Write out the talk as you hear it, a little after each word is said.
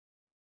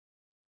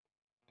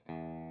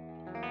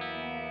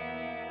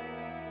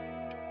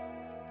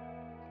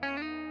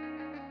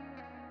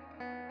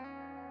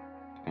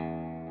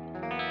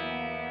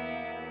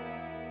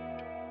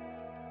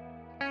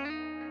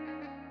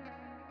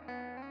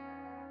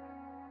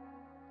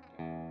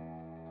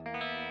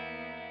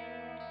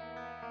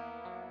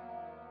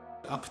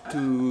up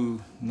to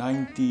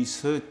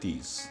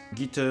 1930s,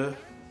 guitar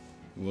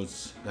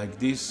was like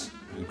this,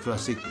 a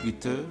classic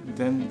guitar.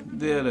 Then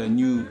there a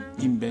new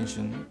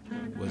invention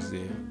was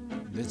there.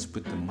 Let's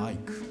put the mic.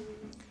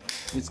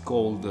 It's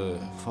called the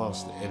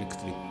first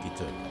electric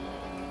guitar.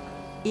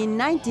 In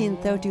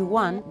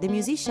 1931, the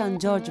musician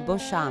George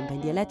Beauchamp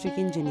and the electric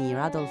engineer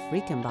Adolf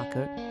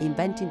Rickenbacker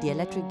invented the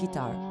electric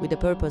guitar with the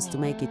purpose to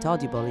make it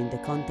audible in the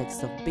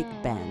context of big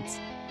bands,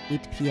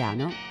 with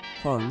piano,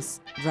 horns,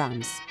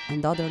 drums,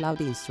 and other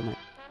loud instruments.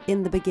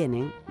 In the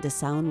beginning, the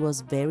sound was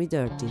very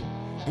dirty,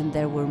 and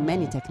there were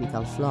many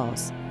technical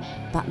flaws,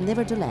 but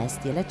nevertheless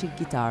the electric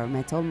guitar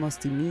met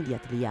almost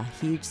immediately a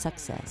huge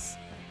success.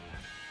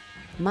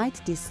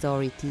 Might this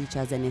story teach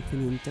us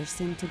anything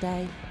interesting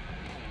today?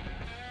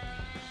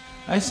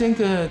 I think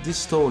this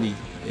story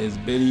is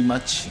very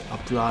much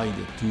applied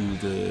to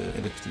the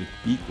electric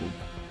vehicle.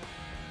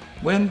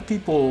 When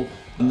people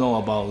know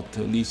about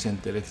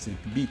recent electric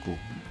vehicle,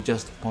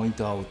 just point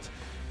out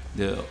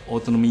the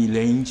autonomy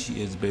range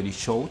is very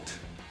short.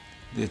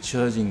 The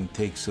charging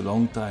takes a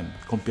long time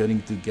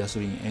comparing to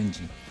gasoline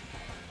engine.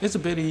 It's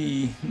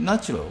very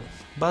natural,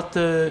 but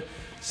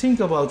think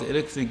about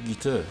electric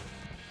guitar.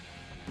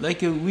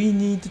 Like we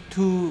need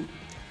to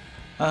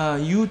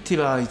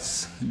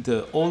utilize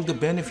all the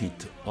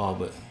benefit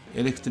of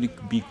electric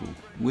vehicle,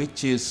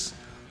 which is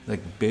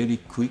like very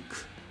quick,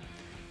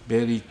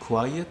 very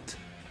quiet,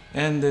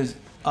 and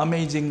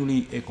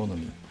amazingly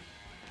economy.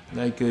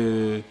 Like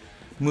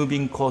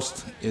moving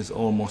cost is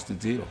almost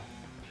zero.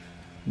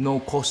 No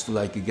cost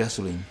like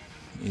gasoline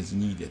is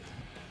needed.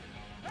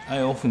 I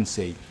often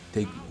say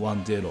take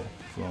 1 0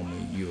 from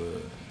your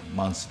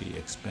monthly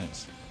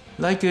expense.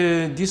 Like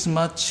this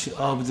much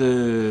of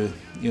the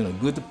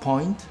good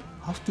point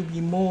have to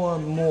be more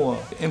and more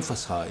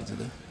emphasized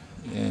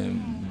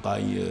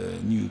by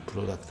new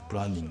product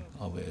planning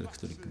of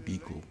electric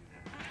vehicle.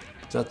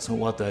 That's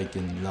what I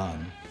can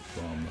learn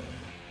from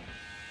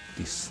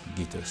this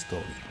guitar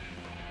story.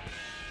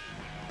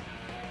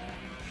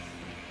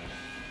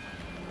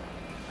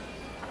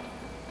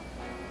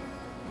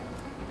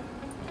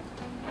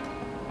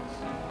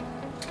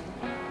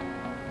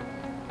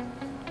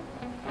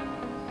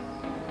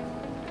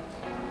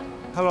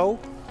 Hello,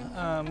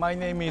 my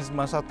name is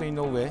Masato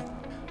Inoue.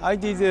 I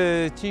did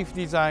the chief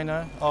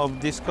designer of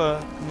this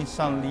car,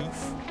 Nissan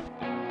Leaf.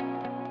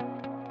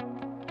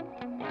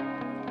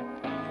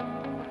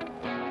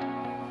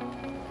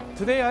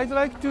 Today I'd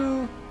like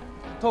to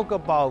talk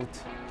about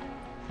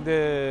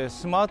the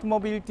smart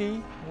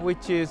mobility,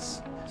 which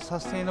is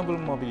sustainable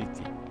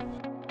mobility.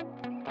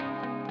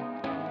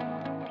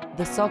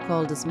 The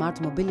so-called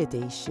smart mobility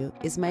issue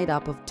is made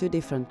up of two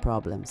different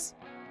problems.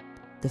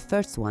 The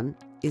first one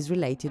is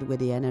related with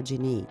the energy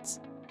needs.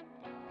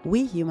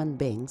 We human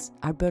beings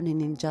are burning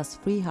in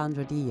just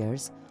 300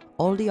 years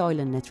all the oil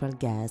and natural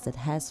gas that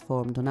has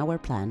formed on our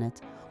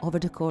planet over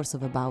the course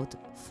of about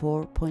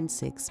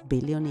 4.6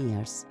 billion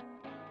years.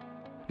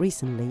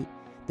 Recently,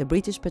 the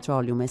British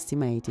Petroleum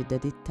estimated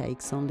that it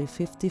takes only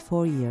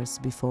 54 years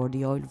before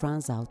the oil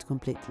runs out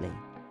completely.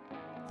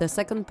 The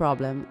second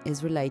problem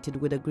is related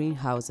with the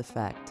greenhouse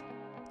effect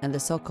and the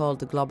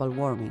so-called global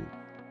warming.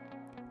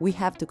 We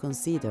have to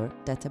consider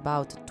that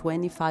about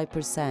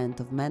 25%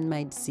 of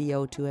man-made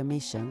CO2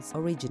 emissions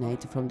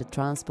originate from the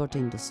transport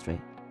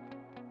industry.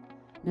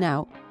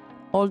 Now,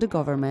 all the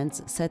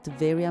governments set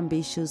very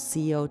ambitious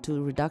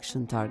CO2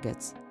 reduction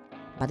targets,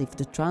 but if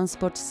the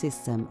transport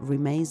system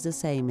remains the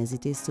same as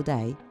it is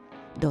today,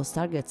 those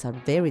targets are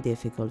very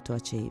difficult to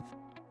achieve.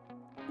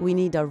 We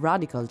need a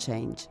radical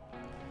change.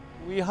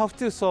 We have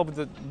to solve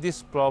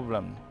this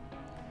problem.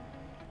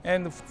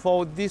 And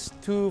for these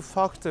two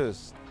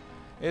factors,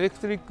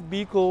 electric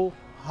vehicle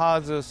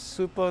has a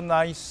super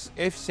nice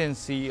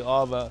efficiency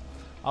of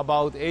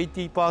about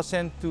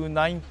 80% to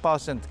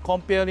 9%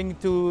 comparing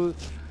to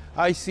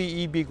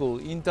ICE vehicle,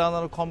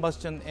 internal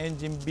combustion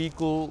engine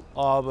vehicle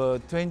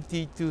of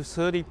 20 to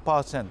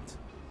 30%.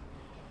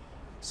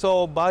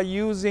 So by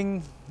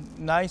using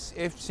nice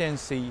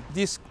efficiency,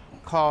 this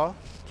car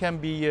can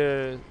be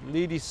a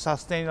really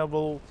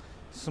sustainable,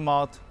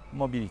 smart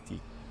mobility.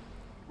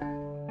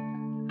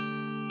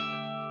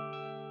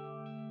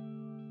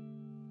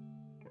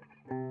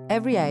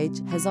 Every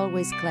age has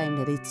always claimed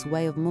that its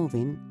way of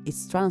moving,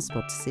 its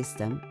transport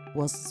system,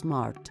 was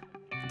smart,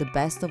 the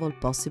best of all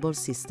possible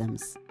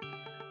systems.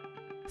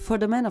 For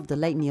the men of the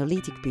late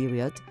Neolithic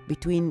period,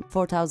 between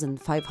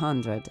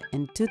 4500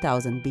 and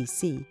 2000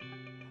 BC,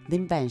 the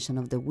invention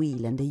of the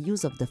wheel and the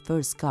use of the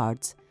first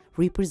carts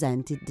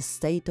represented the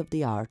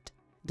state-of-the-art,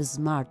 the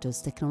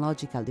smartest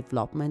technological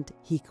development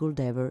he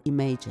could ever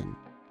imagine.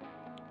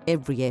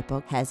 Every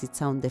epoch has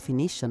its own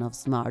definition of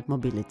smart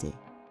mobility.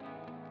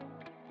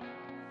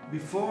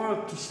 Before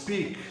to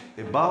speak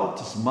about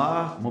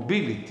smart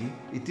mobility,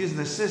 it is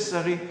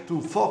necessary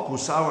to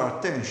focus our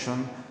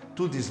attention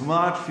to the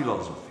smart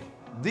philosophy.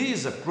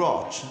 This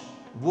approach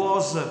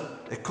was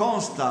a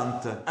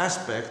constant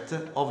aspect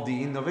of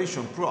the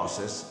innovation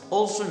process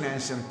also in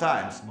ancient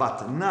times.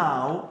 But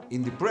now,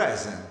 in the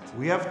present,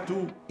 we have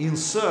to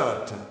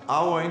insert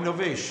our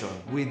innovation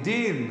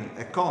within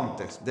a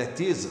context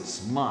that is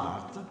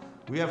smart.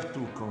 We have to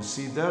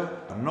consider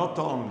not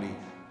only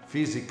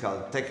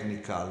physical,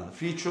 technical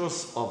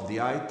features of the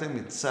item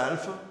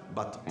itself,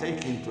 but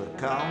take into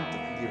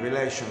account the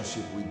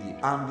relationship with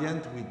the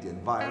ambient, with the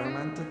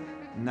environment,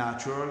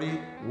 naturally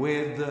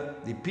with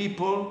the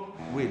people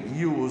who will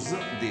use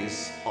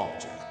this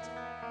object.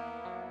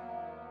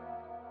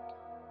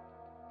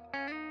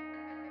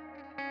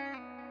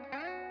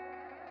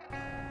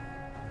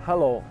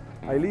 Hello,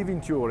 I live in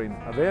Turin,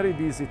 a very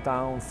busy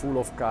town full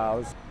of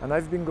cars, and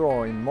I've been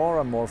growing more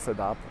and more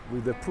fed up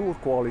with the poor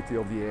quality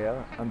of the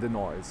air and the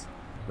noise.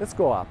 Let's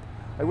go up.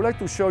 I would like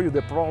to show you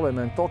the problem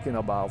I'm talking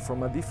about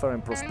from a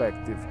different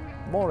perspective,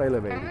 more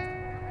elevated.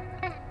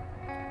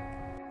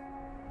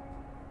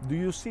 Do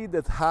you see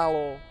that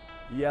halo,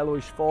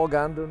 yellowish fog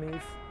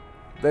underneath?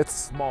 That's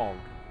smog,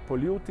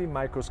 polluting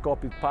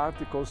microscopic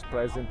particles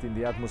present in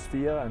the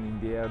atmosphere and in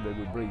the air that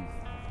we breathe.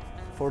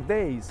 For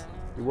days,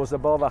 it was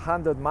above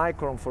 100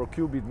 micron per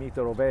cubic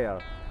meter of air,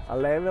 a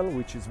level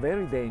which is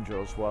very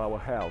dangerous for our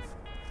health.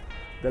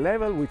 The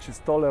level which is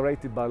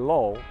tolerated by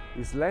law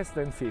is less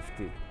than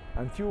 50,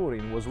 and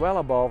Turin was well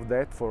above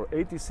that for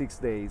 86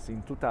 days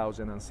in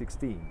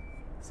 2016.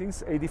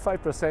 Since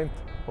 85%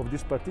 of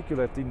this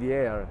particulate in the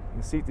air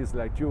in cities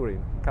like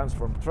Turin comes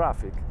from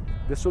traffic,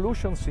 the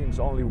solution seems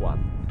only one: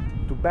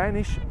 to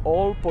banish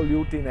all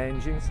polluting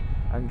engines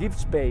and give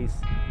space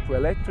to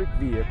electric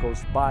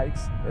vehicles,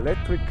 bikes,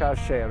 electric car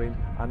sharing,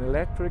 and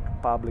electric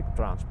public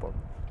transport.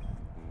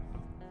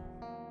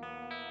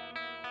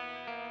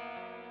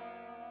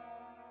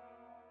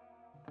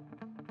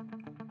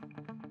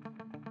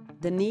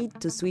 The need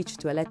to switch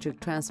to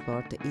electric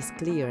transport is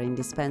clear and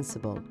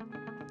indispensable.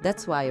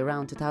 That's why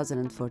around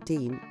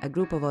 2014, a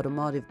group of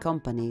automotive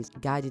companies,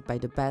 guided by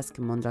the Basque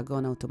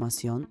Mondragon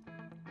Automación,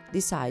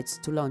 decides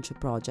to launch a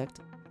project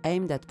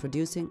aimed at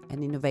producing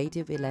an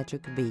innovative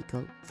electric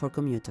vehicle for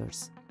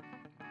commuters.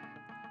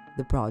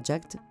 The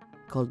project,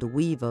 called the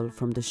Weevil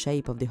from the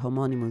shape of the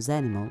homonymous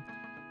animal,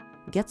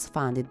 gets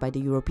funded by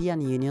the European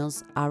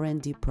Union's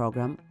R&D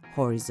program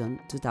Horizon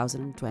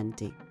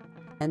 2020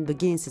 and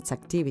begins its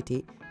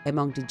activity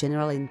among the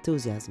general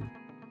enthusiasm.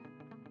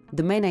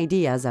 The main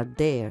ideas are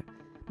there,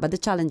 but the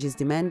challenge is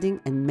demanding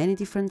and many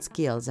different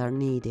skills are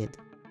needed.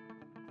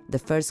 The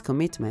first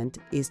commitment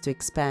is to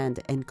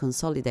expand and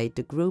consolidate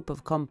the group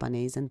of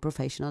companies and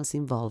professionals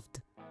involved.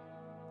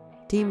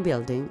 Team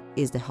building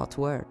is the hot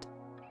word.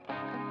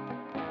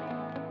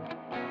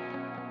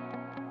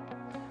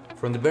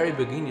 From the very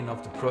beginning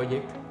of the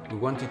project, we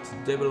wanted to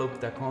develop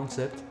the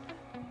concept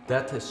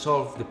that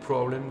solved the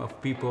problem of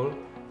people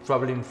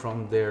traveling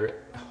from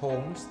their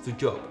homes to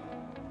job.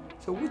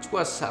 So which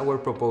was our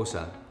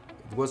proposal?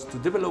 It was to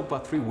develop a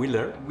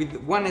three-wheeler with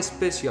one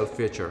special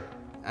feature,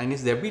 and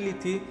it's the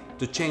ability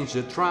to change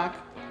the track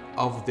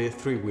of the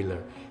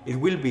three-wheeler. It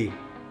will be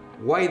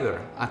wider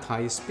at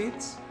high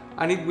speeds,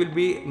 and it will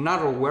be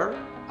narrower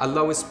at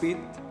low speed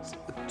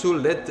to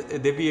let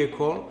the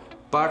vehicle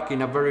park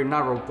in a very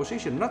narrow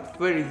position, not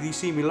very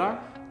dissimilar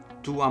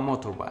to a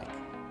motorbike.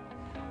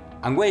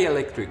 And why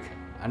electric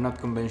and not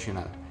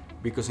conventional?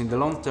 Because in the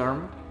long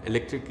term,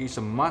 electric is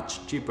a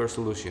much cheaper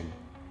solution.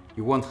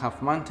 You won't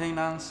have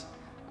maintenance,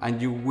 and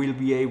you will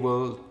be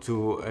able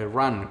to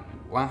run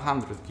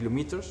 100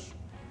 kilometers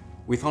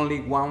with only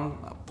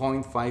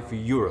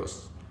 1.5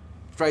 euros.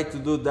 Try to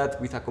do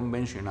that with a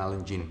conventional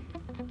engine.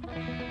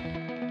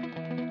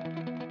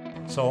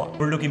 So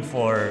we're looking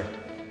for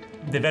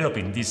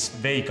developing this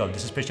vehicle,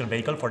 this special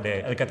vehicle for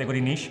the L category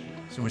niche.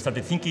 So we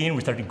started thinking,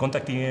 we started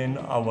contacting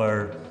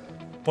our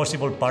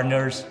possible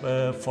partners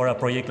for a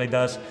project like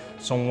that,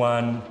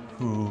 someone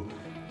who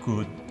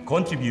could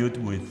contribute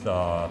with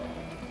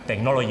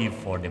technology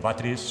for the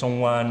batteries,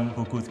 someone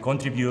who could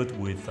contribute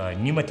with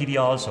new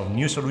materials or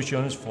new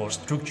solutions for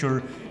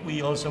structure.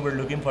 We also were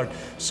looking for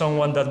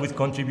someone that would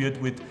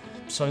contribute with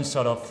some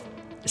sort of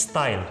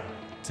style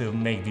to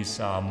make this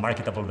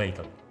marketable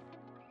vehicle.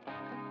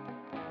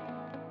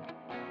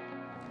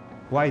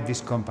 Why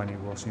this company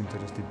was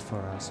interested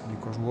for us?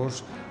 Because it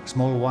was a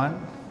small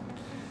one.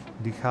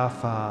 They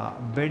have a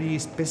very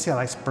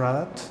specialized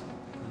product,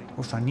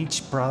 also a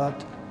niche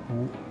product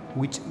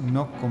which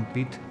not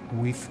compete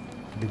with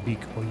the big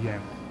OEM.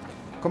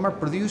 Comar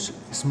produce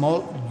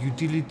small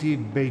utility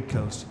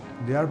vehicles.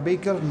 They are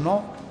vehicles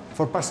not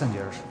for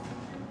passengers.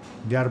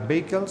 They are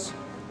vehicles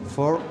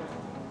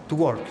to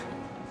work.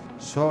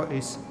 So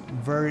it's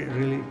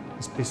really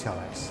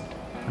specialized.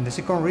 And the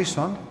second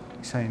reason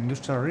is an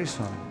industrial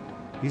reason.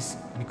 Is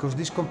because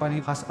this company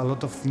has a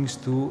lot of things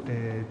to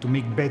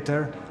make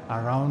better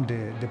around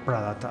the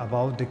product,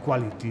 about the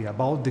quality,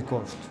 about the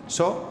cost.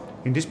 So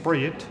in this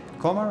project,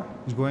 Comar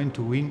is going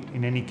to win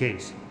in any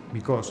case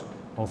because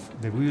of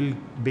the real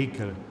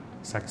vehicle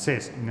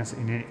success.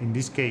 In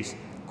this case,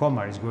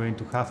 Comar is going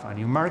to have a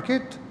new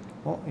market.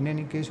 Or in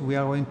any case, we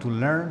are going to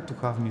learn to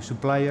have new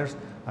suppliers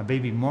a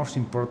baby more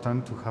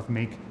important to have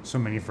make so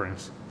many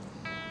friends.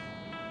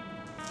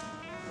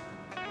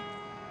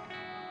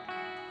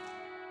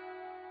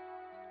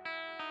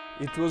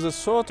 It was a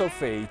sort of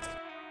fate.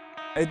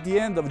 At the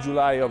end of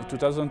July of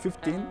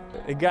 2015,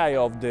 a guy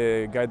of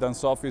the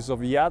guidance office of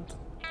IAD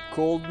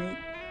called me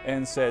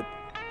and said,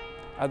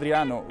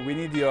 Adriano, we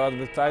need your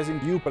advertising.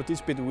 You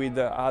participate with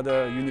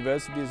other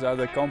universities,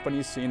 other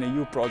companies in a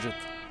new project.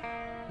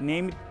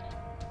 Name it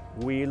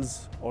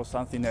Wheels or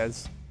something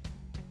else.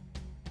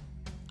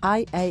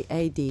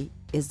 IAAD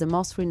is the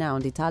most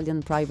renowned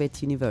Italian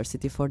private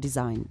university for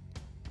design.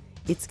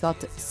 It's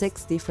got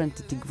 6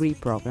 different degree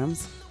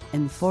programs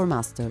and 4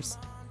 masters,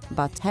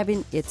 but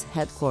having its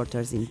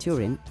headquarters in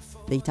Turin,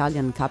 the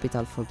Italian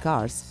capital for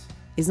cars,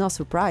 is no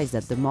surprise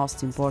that the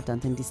most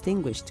important and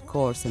distinguished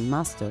course and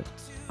master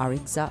are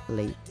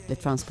exactly the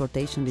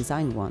transportation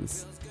design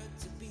ones.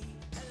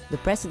 The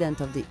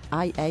president of the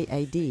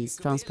IAAD's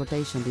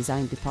Transportation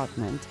Design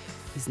Department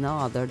is no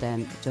other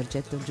than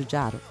Giorgetto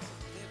Giugiaro,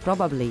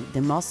 probably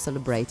the most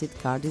celebrated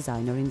car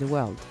designer in the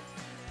world.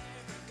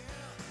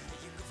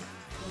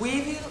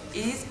 Weevil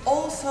is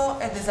also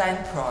a design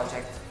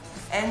project,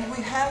 and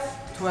we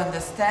have to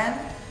understand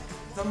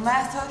the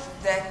method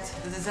that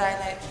the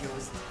designer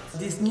used.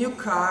 This new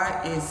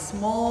car is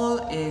small,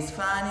 is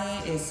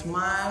funny, is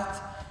smart,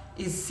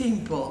 is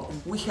simple.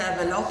 We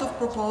have a lot of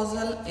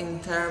proposal in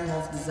terms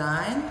of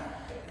design,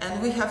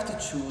 and we have to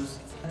choose.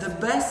 The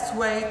best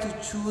way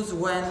to choose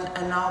when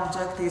an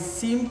object is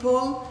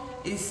simple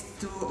is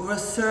to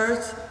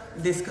research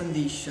this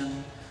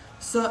condition.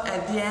 So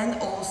at the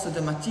end also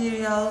the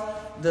material,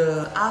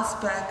 the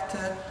aspect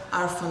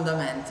are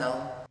fundamental.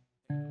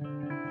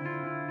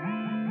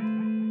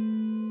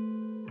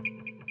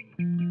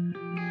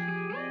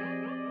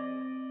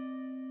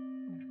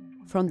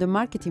 From the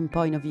marketing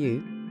point of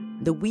view,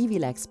 the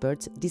Weevil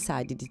experts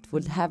decided it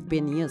would have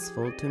been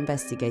useful to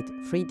investigate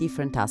 3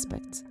 different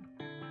aspects.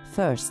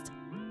 First,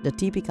 the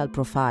typical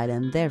profile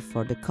and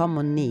therefore the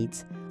common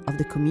needs of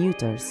the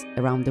commuters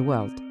around the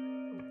world.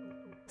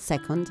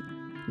 Second,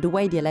 the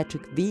way the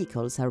electric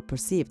vehicles are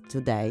perceived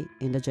today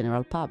in the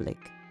general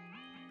public.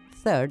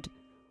 Third,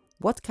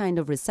 what kind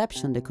of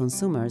reception the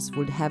consumers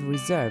would have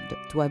reserved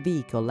to a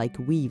vehicle like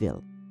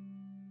Weevil.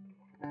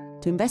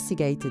 To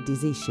investigate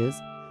these issues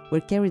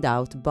were carried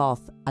out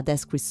both a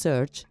desk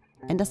research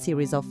and a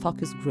series of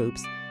focus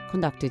groups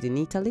conducted in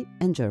Italy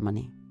and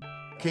Germany.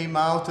 Came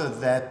out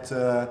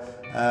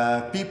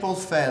that people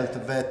felt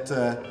that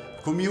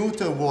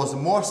commute was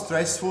more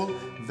stressful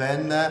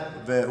than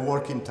the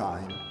working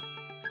time.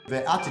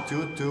 The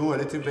attitude to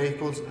electric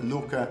vehicles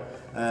look,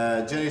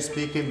 generally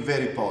speaking,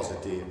 very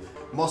positive.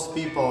 Most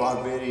people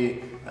are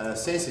very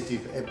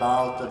sensitive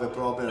about the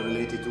problem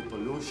related to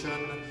pollution.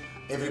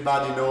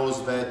 Everybody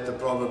knows that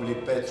probably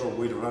petrol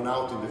will run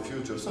out in the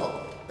future,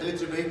 so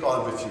electric vehicles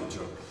are the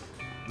future.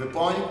 The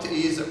point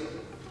is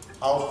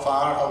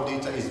how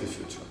deep is the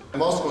future.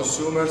 Most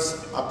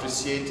consumers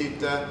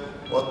appreciated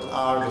what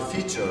are the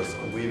features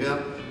of Weevil.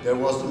 There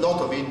was a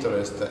lot of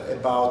interest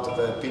about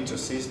the pincher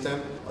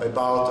system,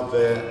 about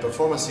the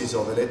performances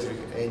of electric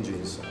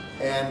engines.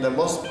 And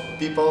most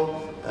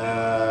people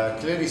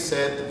clearly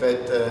said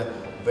that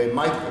they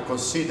might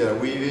consider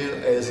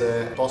Weevil as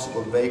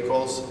possible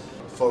vehicles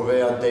for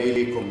their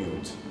daily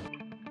commute.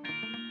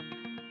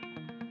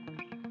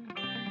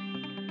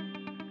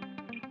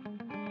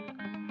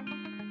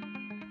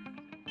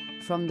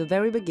 From the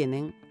very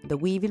beginning, the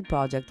Weevil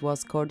project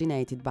was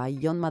coordinated by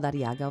Jon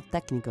Madariaga of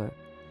Techniker,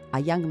 a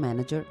young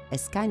manager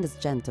as kind as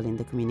gentle in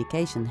the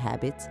communication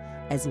habits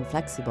as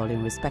inflexible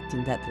in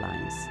respecting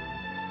deadlines.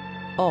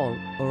 All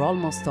or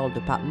almost all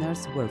the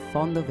partners were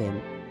fond of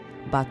him,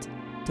 but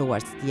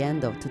towards the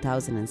end of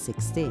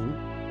 2016,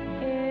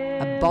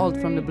 a bolt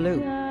from the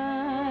blue.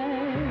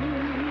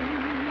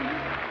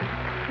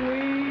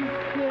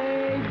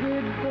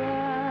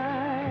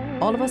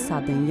 All of a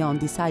sudden, Jon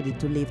decided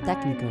to leave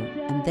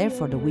Techniker and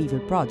therefore the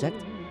Weevil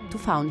project to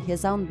found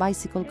his own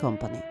bicycle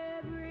company.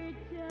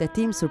 The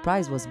team's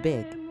surprise was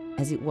big,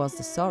 as it was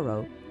the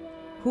sorrow.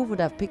 Who would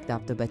have picked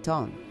up the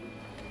baton?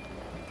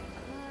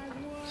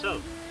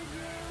 So,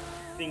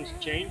 things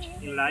change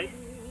in life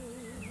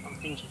and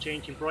things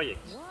change in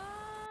projects.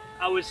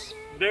 I was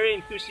very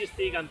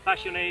enthusiastic and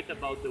passionate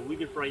about the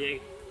Weevil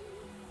project.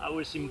 I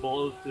was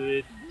involved to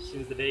it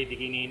since the very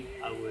beginning.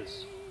 I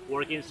was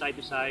working side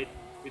to side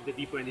with the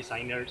different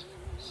designers,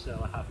 so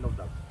I have no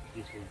doubt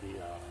this will be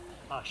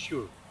a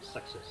sure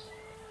success.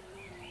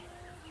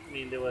 I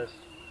mean, there was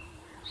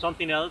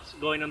something else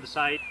going on the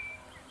side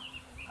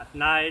at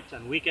nights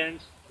and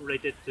weekends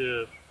related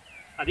to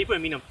a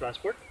different means of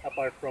transport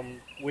apart from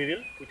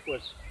Weevil, which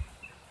was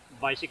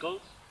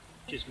bicycles,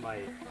 which is my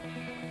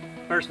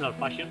personal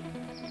passion.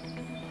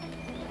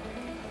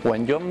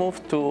 When John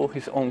moved to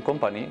his own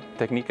company,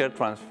 Techniker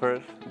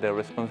transferred the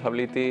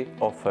responsibility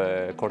of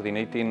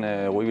coordinating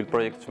Weevil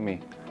projects to me.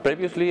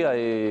 Previously,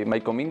 my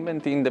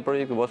commitment in the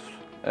project was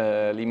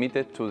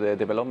limited to the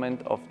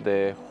development of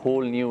the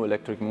whole new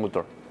electric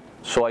motor.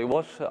 So I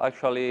was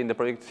actually in the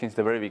project since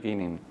the very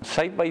beginning.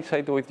 Side by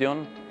side with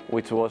John,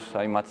 which was,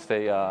 I must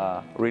say,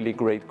 a really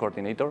great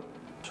coordinator.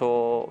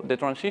 So the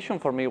transition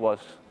for me was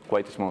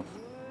quite smooth.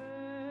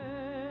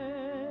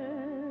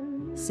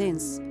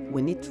 Since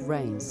when it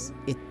rains,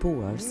 it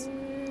pours,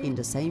 in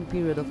the same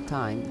period of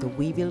time, the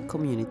Weevil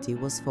community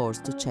was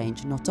forced to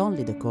change not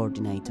only the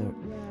coordinator,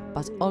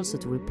 but also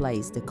to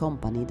replace the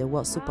company that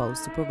was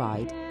supposed to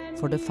provide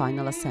for the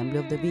final assembly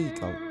of the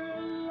vehicle.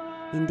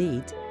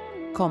 Indeed,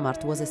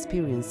 Comart was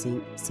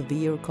experiencing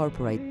severe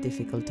corporate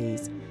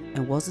difficulties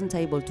and wasn't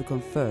able to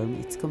confirm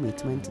its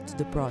commitment to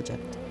the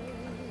project.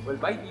 Well,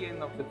 by the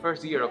end of the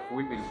first year of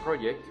Weevil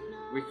project,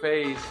 we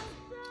faced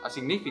a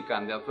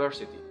significant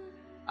adversity,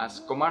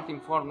 as Comart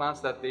informed us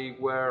that they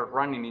were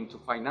running into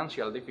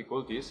financial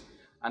difficulties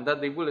and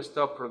that they will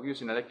stop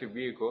producing electric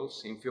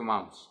vehicles in few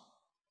months.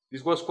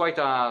 This was quite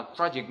a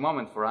tragic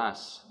moment for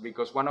us,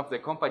 because one of the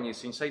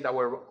companies inside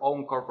our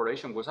own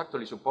corporation was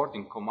actually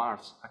supporting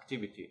Comart's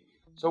activity.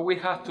 So we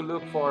had to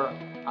look for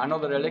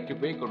another electric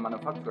vehicle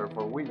manufacturer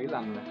for Weevil,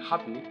 and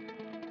happily,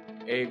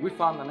 we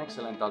found an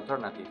excellent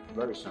alternative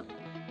very soon.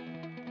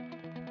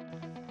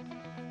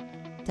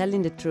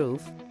 Telling the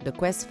truth, the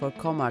quest for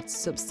Comart's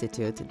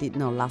substitute did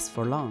not last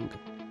for long.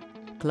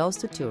 Close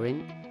to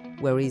Turin,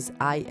 where is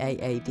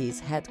IAAD's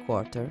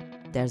headquarters,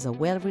 there's a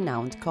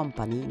well-renowned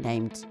company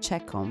named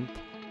Checomp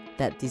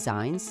that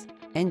designs,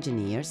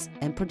 engineers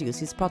and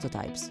produces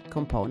prototypes,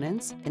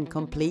 components and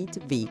complete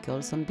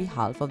vehicles on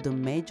behalf of the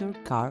major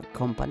car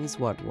companies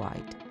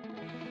worldwide.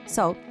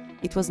 So,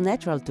 it was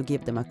natural to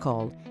give them a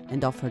call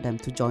and offer them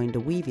to join the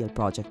Weevil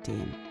project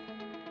team.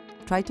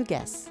 Try to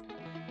guess.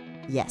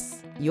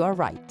 Yes, you are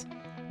right.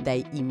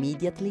 They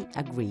immediately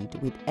agreed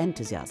with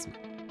enthusiasm.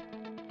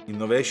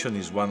 Innovation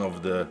is one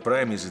of the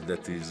premises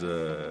that is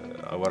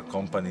our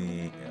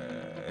company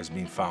has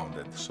been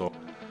founded. So,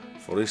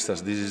 for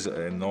instance, this is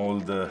an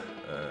old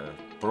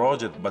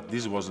project, but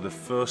this was the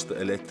first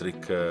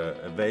electric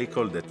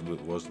vehicle that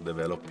was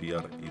developed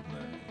here in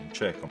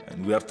Czech.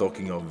 And we are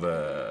talking of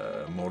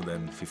more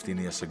than 15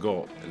 years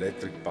ago.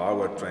 Electric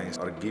powertrains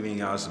are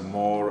giving us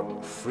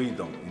more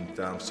freedom in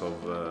terms of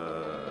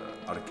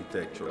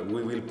architecture.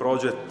 Weevil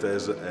project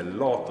has a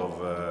lot of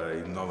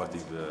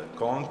innovative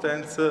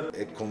contents.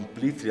 A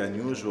completely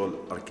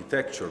unusual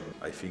architecture,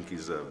 I think,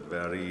 is a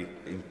very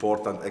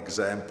important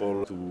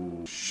example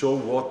to show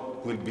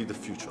what will be the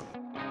future.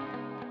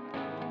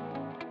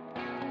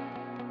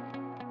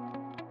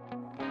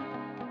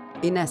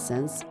 In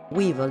essence,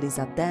 Weevil is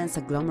a dense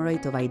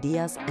agglomerate of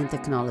ideas and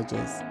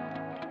technologies.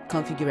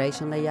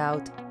 Configuration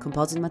layout,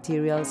 composite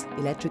materials,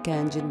 electric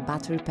engine,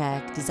 battery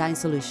pack, design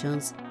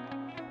solutions.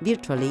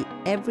 Virtually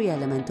every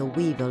element of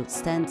Weevil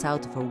stands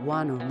out for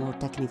one or more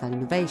technical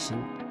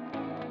innovation.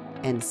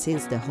 And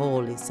since the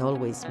whole is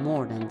always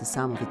more than the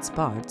sum of its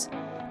parts,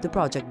 the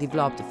project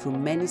developed through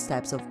many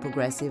steps of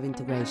progressive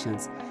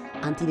integrations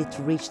until it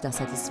reached a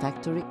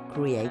satisfactory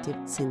creative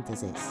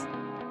synthesis.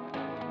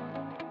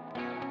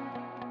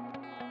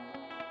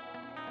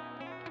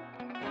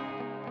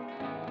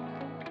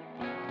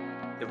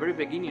 At the very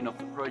beginning of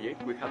the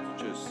project, we had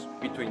to choose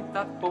between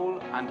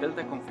tadpole and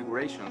delta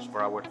configurations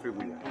for our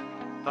three-wheeler.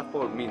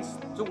 Tadpole means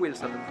two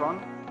wheels at the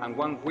front and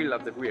one wheel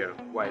at the rear,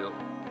 while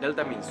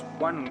delta means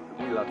one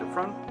wheel at the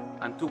front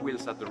and two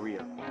wheels at the rear.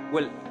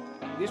 Well,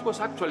 this was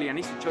actually an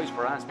easy choice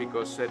for us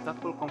because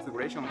tadpole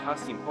configuration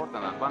has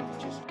important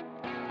advantages.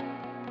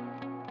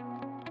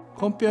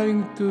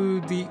 Comparing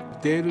to the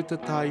delta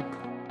type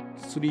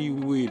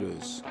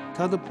three-wheelers,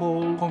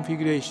 tadpole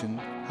configuration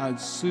has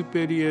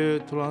superior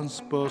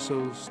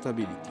transversal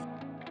stability.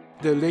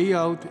 The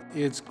layout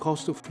is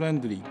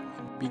cost-friendly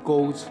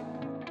because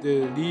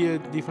the rear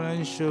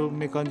differential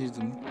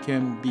mechanism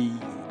can be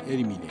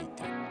eliminated.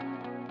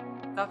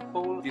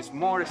 Tadpole is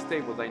more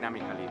stable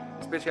dynamically,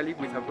 especially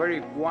with a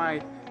very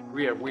wide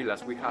rear wheel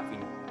as we have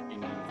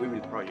in Weevil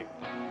project.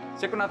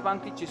 Second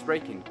advantage is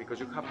braking, because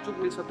you have two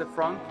wheels at the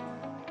front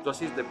to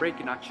assist the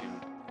braking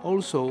action.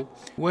 Also,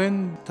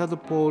 when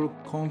tadpole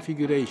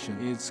configuration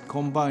is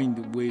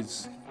combined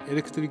with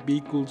electric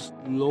vehicles'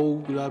 low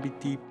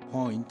gravity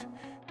point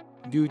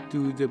due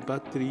to the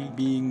battery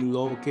being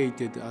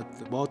located at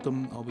the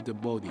bottom of the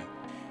body,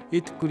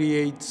 it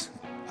creates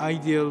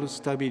ideal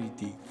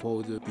stability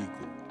for the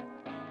vehicle.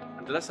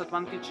 And the last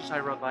advantage is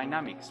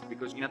aerodynamics,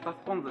 because in a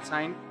tadpole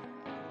design,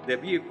 the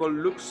vehicle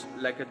looks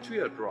like a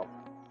teardrop,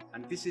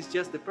 and this is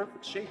just the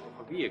perfect shape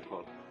of a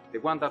vehicle, the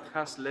one that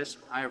has less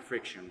air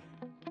friction.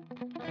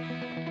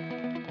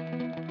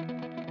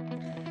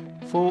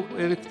 For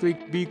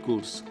electric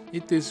vehicles,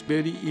 it is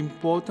very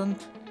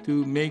important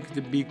to make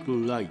the vehicle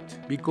light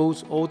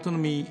because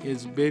autonomy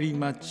is very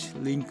much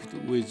linked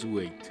with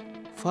weight.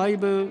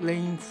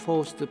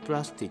 Fiber-reinforced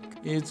plastic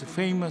is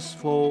famous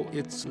for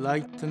its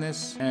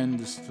lightness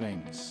and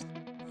strength.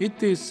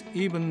 It is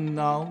even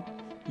now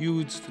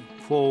used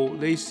for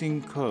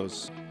racing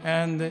cars,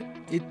 and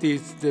it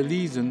is the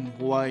reason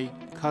why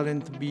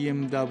current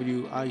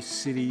BMW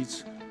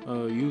i-Series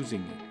are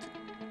using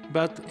it.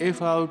 But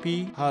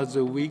FRP has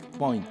a weak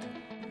point,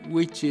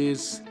 which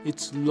is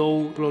its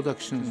low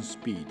production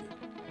speed.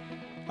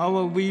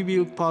 Our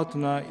Weevil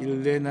partner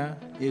Elena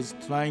is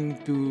trying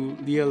to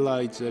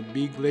realize a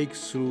big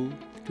breakthrough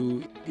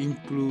to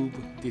improve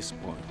this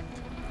point.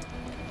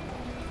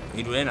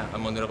 Irurena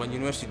and Mondragon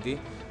University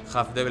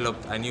have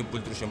developed a new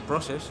pultrusion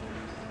process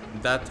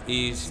that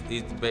is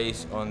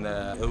based on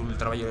the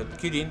ultraviolet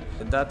curing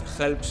that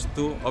helps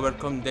to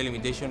overcome the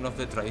limitation of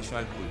the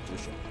traditional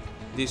pultrusion.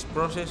 This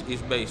process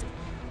is based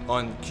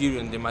on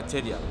curing the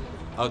material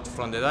out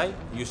from the die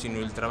using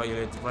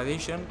ultraviolet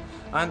radiation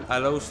and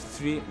allows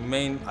three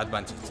main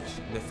advantages.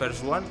 The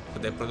first one,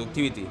 the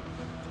productivity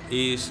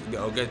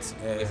gets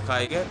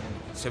higher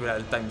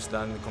several times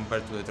than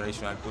compared to the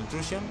traditional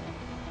pultrusion.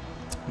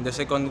 The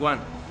second one,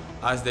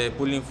 as the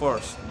pulling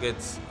force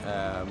gets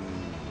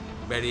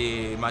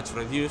very much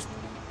reduced,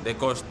 the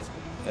cost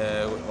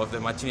of the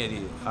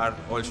machinery are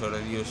also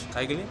reduced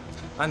highly.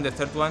 And the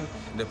third one,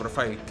 the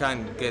profile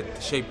can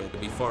get shaped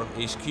before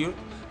it's cured,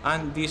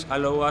 and this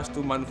allows us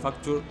to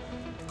manufacture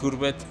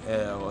curved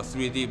or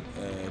 3D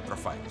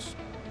profiles.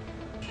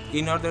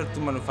 In order to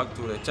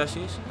manufacture the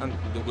chassis, and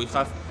we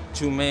have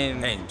two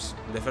main aims.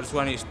 The first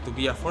one is to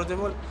be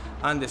affordable,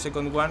 and the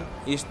second one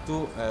is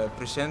to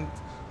present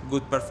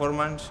good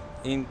performance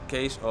in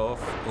case of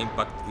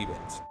impact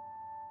events.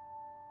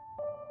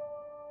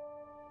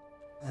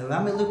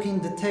 When we look in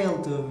detail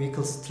the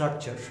vehicle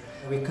structure,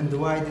 we can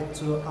divide it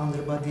to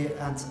underbody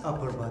and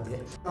upper body.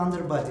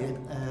 Underbody,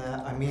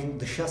 I mean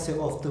the chassis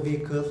of the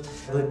vehicle,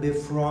 will be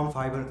from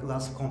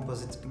fiberglass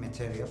composite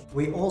material.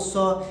 We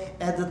also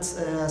added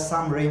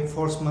some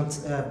reinforcement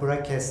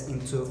brackets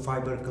into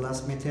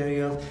fiberglass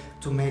material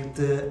to make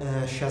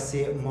the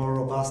chassis more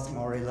robust,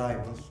 more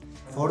reliable.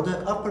 For the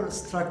upper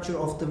structure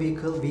of the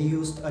vehicle, we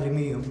used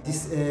aluminum.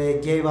 This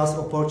gave us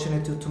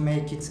opportunity to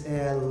make it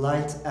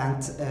light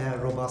and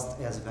robust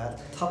as well.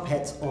 Top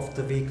hat of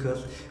the vehicle,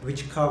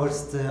 which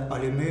covers the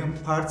aluminum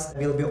parts,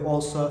 will be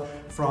also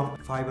from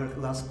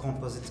fiberglass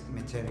composite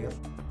material.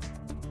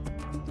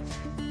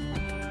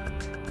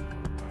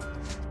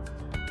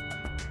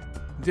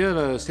 There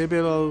are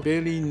several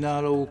very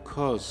narrow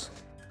cars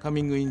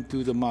coming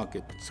into the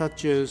market,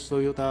 such as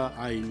Toyota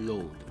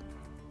i-Road.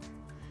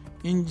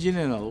 In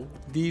general,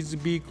 these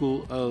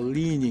vehicles are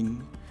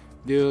leaning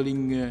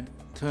during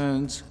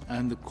turns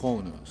and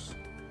corners,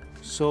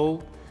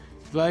 so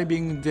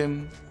driving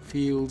them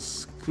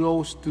feels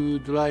close to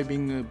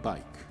driving a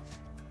bike.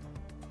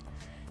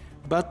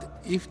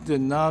 But if the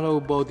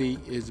narrow body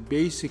is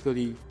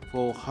basically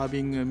for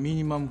having a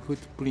minimum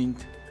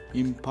footprint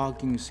in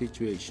parking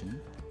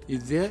situation,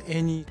 is there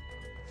any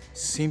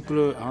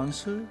simpler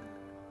answer?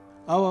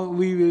 Our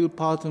Weevil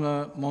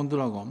partner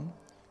Mondragon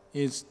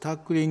is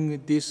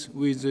tackling this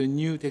with a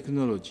new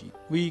technology.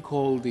 We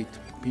called it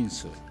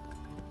pincer.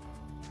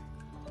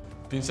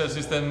 Pincer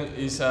system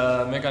is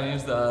a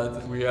mechanism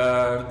that we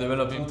are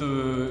developing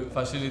to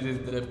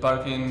facilitate the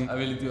parking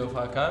ability of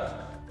a car.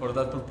 For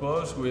that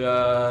purpose, we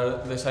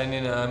are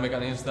designing a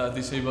mechanism that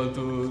is able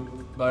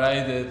to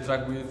vary the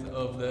track width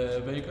of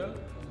the vehicle.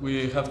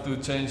 We have to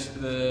change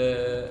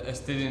the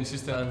steering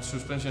system and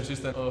suspension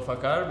system of a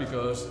car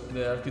because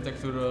the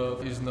architecture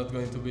is not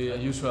going to be a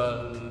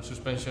usual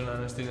suspension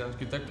and steering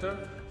architecture.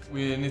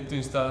 We need to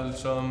install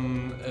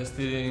some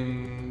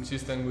steering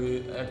system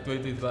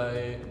actuated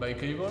by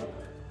cable.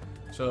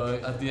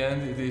 So at the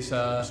end, it is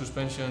a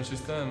suspension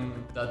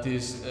system that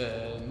is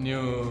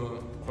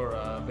new for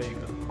a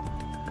vehicle.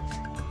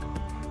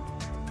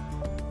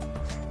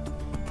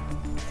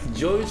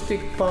 Joystick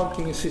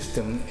parking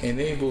system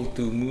enable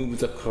to move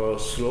the car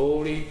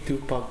slowly to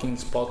parking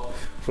spot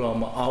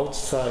from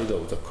outside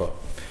of the car.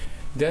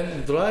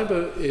 Then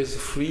driver is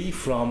free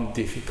from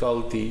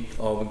difficulty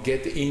of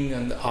get in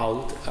and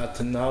out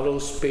at narrow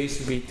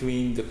space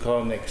between the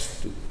car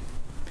next to.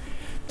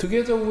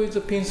 Together with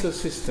the pincer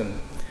system,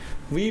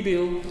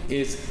 Weevil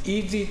is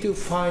easy to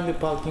find a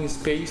parking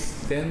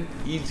space, then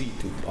easy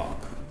to park.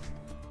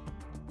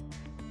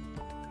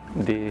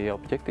 The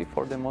objective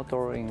for the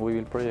motor in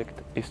Weevil project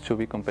is to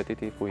be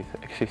competitive with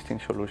existing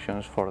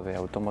solutions for the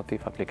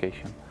automotive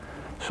application.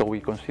 So we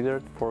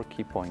considered 4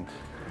 key points: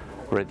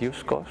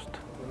 reduce cost,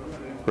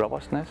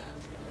 robustness,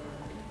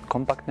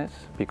 compactness,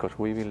 because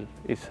Weevil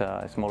is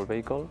a small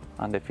vehicle,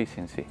 and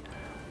efficiency,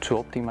 to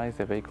optimize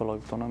the vehicle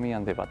autonomy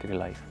and the battery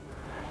life.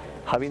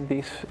 Having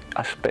these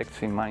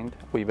aspects in mind,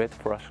 we bet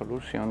for a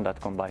solution that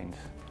combines,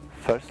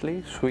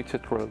 firstly,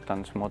 switched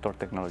reluctance motor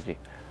technology,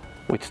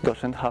 which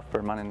doesn't have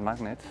permanent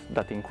magnets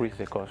that increase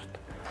the cost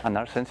and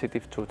are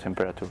sensitive to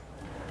temperature.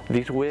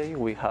 This way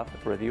we have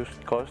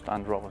reduced cost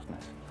and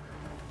robustness.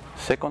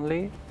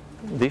 Secondly,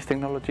 this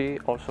technology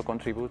also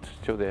contributes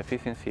to the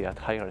efficiency at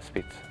higher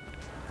speeds.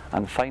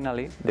 And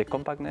finally, the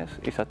compactness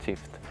is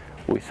achieved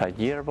with a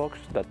gearbox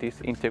that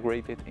is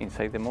integrated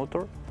inside the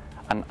motor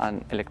and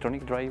an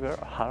electronic driver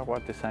hardware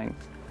design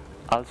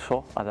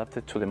also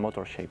adapted to the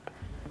motor shape.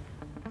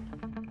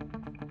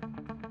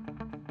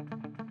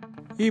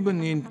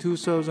 Even in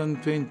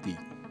 2020,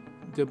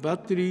 the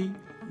battery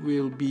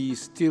will be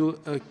still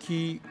a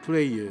key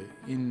player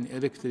in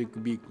electric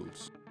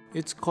vehicles.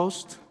 Its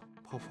cost,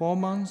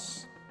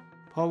 performance,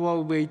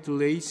 power-weight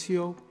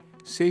ratio,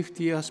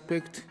 safety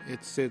aspect,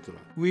 etc.,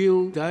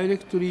 will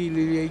directly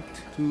relate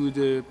to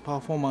the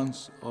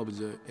performance of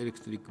the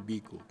electric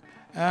vehicle.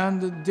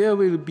 And there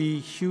will be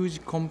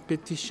huge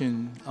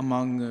competition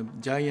among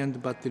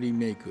giant battery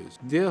makers.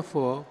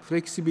 Therefore,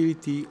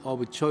 flexibility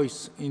of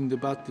choice in the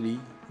battery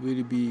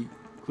will be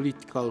a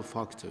critical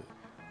factor.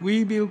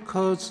 Weevil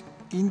Car's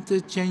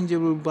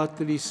interchangeable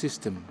battery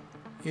system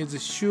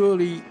is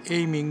surely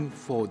aiming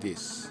for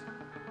this.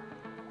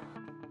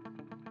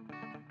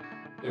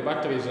 The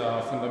battery is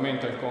a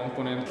fundamental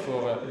component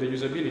for the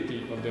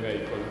usability of the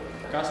vehicle.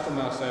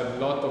 Customers have a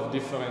lot of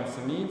different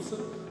needs,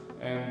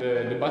 and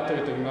the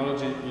battery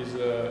technology is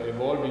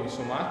evolving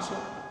so much,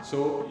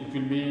 so it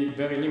will be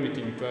very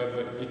limiting to have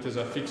it as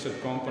a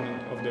fixed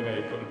component of the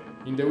vehicle.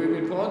 In the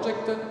Weevil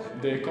project,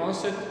 the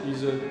concept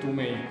is to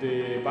make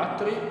the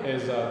battery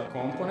as a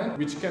component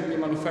which can be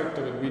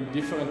manufactured with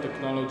different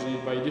technology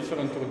by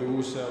different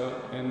producers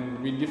and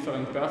with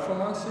different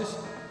performances,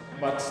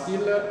 but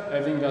still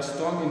having a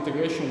strong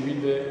integration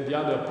with the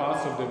other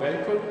parts of the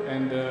vehicle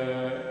and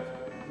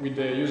with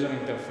the user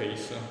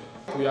interface.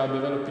 We are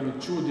developing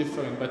two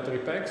different battery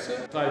packs,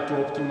 try to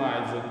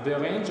optimize the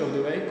range of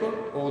the vehicle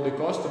or the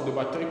cost of the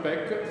battery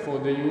pack for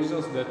the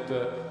users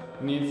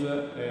that needs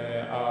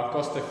a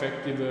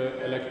cost-effective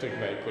electric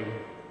vehicle.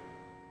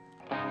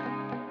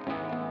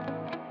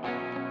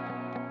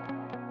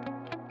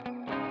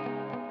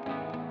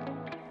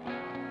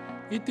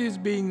 It is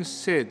being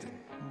said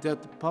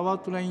that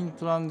powertrain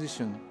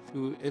transition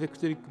to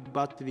electric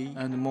battery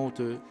and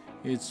motor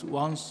is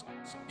once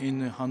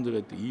in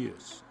 100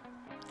 years.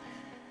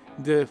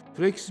 The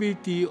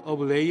flexibility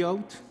of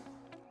layout,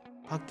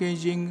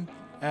 packaging,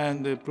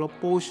 and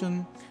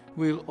proportion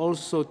will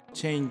also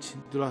change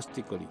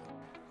drastically.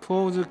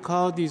 For the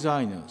car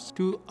designers,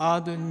 to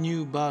add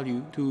new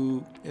value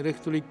to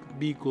electric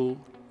vehicle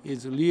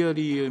is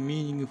really a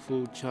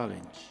meaningful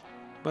challenge.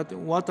 But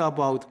what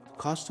about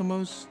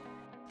customers?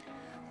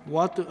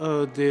 What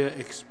are their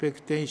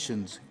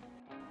expectations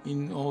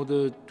in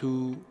order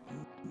to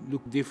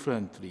look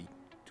differently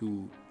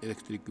to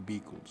electric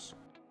vehicles?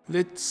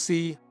 Let's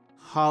see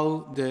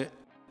how the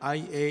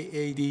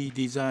IAAD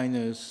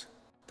designers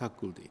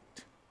tackled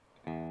it.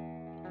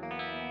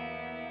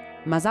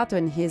 Masato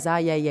and his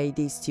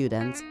IAAD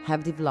students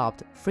have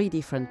developed 3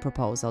 different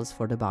proposals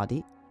for the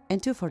body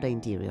and 2 for the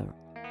interior.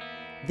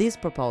 These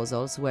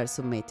proposals were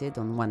submitted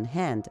on one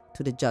hand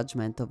to the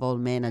judgment of all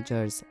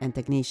managers and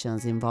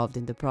technicians involved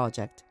in the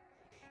project,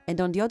 and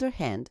on the other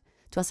hand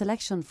to a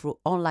selection through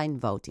online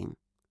voting.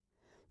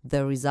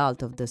 The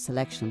result of the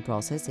selection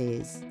process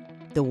is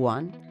the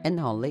one and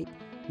only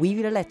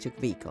Weevil electric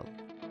vehicle.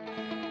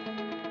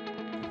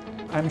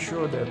 I'm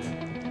sure that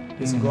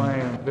it's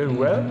going very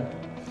well.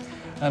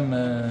 I'm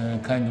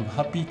kind of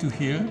happy to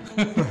hear.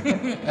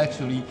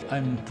 Actually,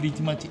 I'm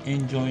pretty much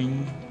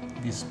enjoying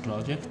this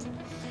project.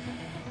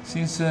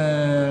 Since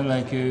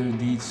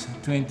these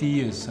 20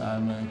 years,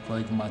 I'm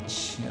quite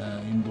much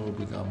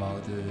involved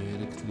about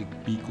electric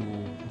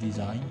vehicle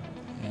design,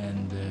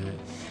 and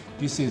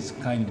this is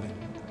kind of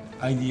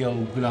ideal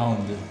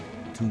ground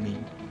to me.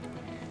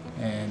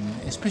 And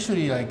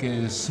especially like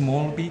a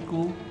small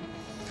vehicle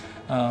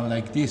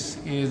like this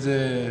is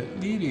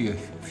really a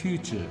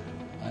future,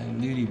 I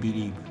really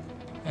believe.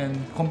 And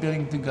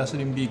comparing to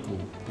gasoline vehicle,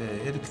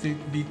 the electric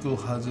vehicle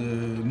has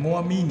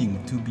more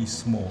meaning to be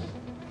small.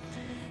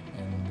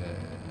 And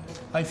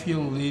I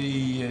feel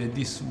really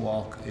this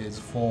work is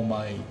for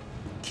my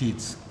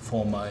kids,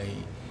 for my,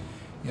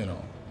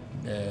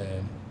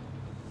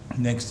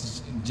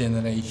 next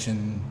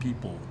generation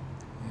people,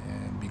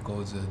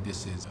 because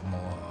this is a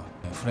more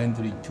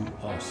friendly to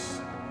us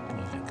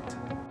project.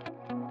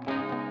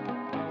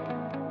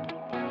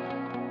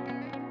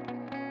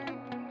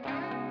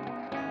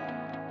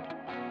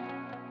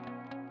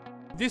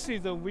 This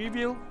is a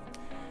Weevil,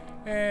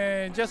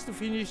 just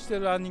finished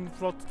the running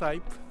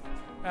prototype,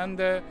 and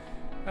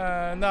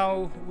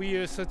now we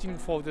are searching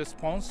for the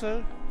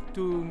sponsor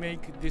to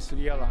make this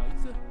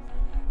realize.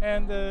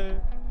 And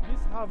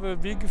this have a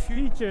big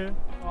feature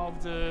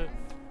of the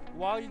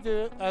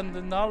wider and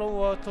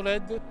narrower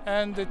tread,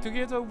 and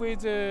together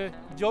with a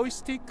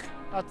joystick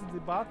at the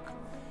back,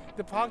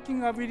 the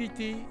parking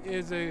ability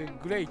is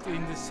great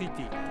in the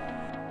city.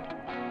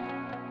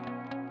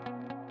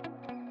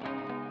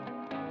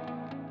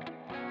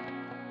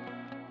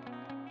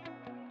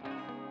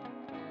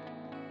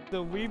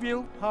 The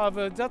Weevil have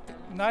that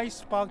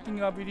nice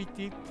parking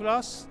ability,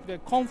 plus the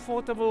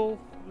comfortable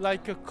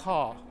like a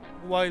car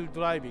while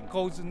driving,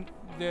 because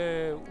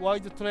the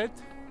wide tread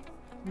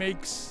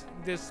makes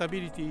the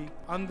stability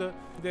under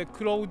the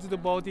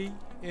closed body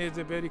is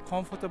very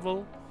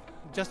comfortable,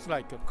 just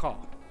like a car.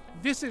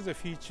 This is a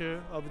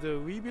feature of the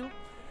Weevil,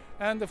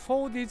 and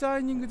for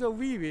designing the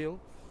Weevil,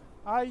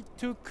 I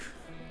took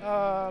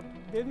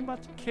very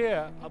much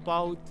care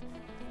about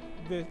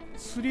the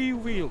 3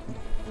 wheels.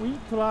 We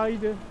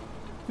tried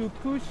to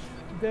push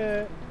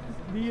the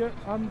rear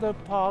under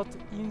part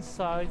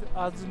inside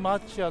as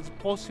much as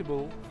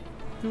possible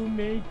to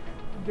make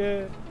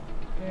the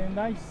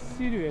nice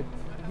silhouette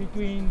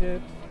between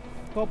the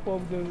top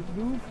of the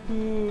roof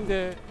to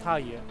the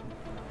tire.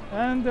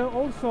 And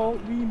also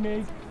we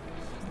make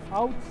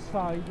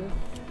outside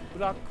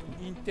black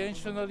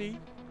intentionally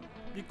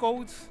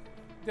because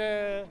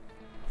the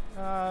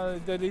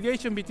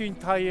relation between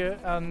tire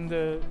and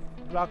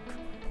black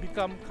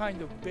become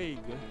kind of vague,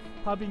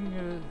 having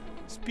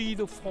a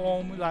speed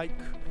form like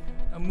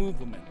a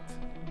movement.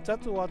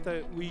 That's what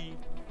we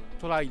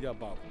tried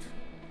about.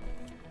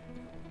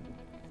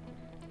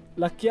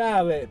 La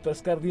chiave per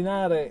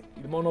scardinare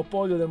il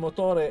monopolio del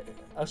motore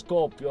a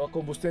scoppio a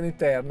combustione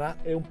interna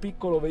è un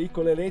piccolo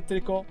veicolo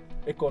elettrico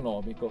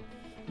economico.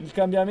 Il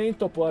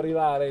cambiamento può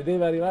arrivare e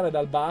deve arrivare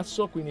dal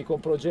basso, quindi con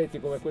progetti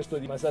come questo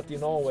di Masato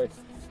Inoue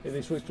e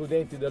dei suoi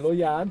studenti dello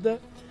IAD,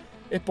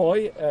 e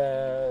poi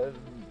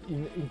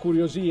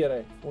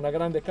incuriosire una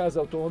grande casa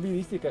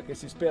automobilistica che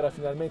si spera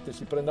finalmente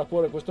si prenda a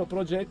cuore questo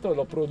progetto e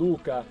lo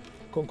produca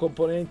con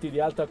componenti di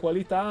alta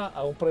qualità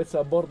a un prezzo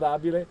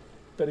abbordabile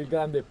per il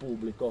grande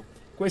pubblico.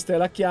 Questa è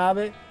la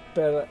chiave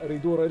per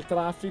ridurre il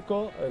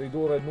traffico,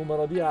 ridurre il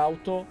numero di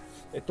auto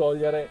e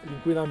togliere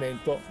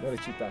l'inquinamento nelle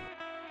città.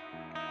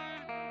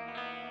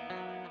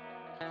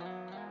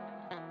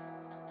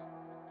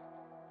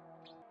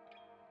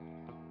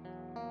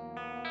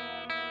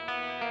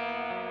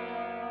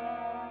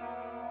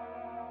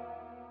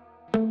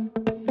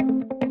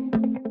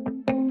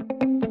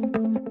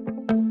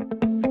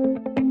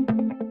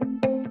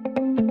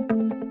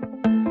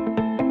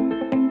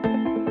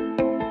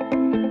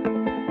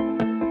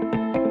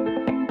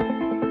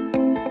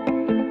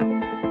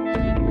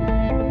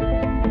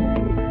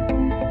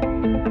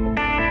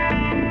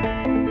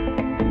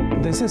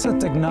 This is a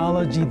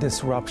technology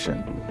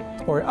disruption,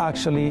 or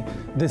actually,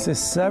 this is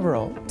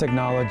several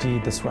technology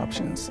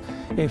disruptions.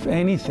 If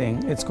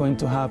anything, it's going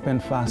to happen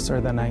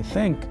faster than I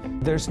think.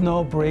 There's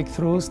no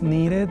breakthroughs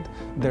needed,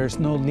 there's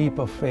no leap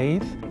of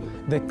faith.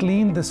 The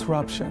clean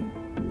disruption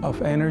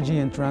of energy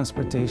and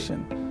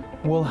transportation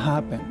will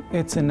happen,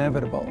 it's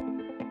inevitable.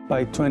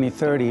 By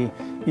 2030,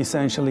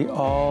 essentially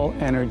all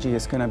energy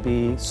is going to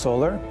be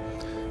solar.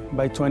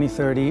 By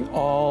 2030,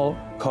 all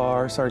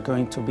cars are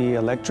going to be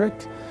electric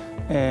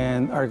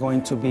and are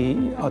going to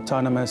be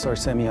autonomous or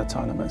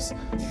semi-autonomous.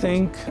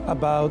 Think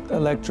about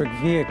electric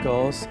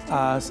vehicles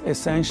as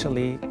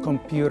essentially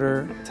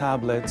computer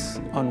tablets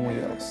on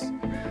wheels.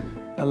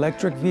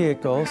 Electric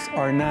vehicles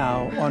are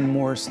now on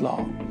Moore's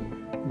Law.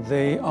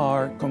 They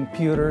are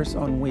computers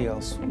on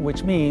wheels,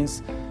 which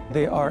means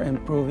they are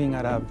improving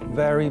at a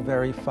very,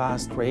 very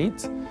fast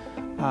rate,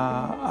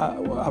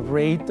 a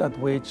rate at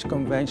which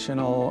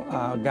conventional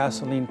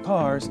gasoline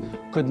cars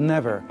could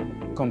never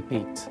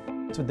compete.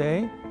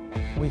 Today,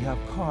 we have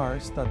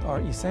cars that are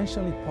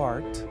essentially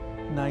parked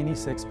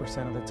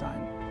 96% of the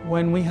time.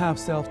 When we have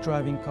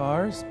self-driving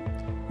cars,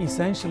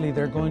 essentially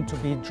they're going to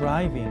be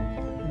driving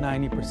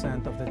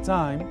 90% of the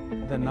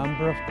time. The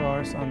number of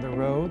cars on the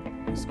road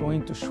is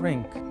going to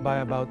shrink by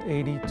about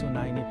 80 to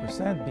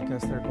 90%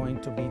 because they're going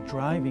to be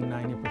driving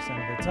 90%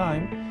 of the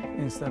time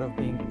instead of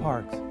being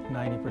parked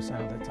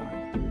 90% of the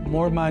time.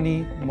 More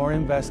money, more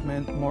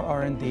investment, more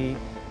R&D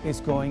is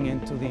going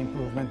into the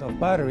improvement of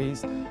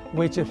batteries,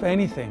 which, if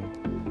anything,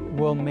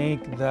 will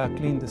make the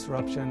clean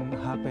disruption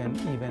happen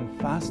even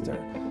faster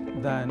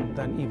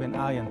than even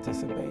I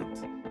anticipate.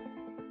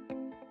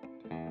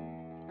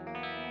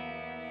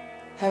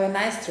 Have a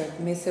nice trip,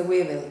 Mr.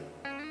 Weevil.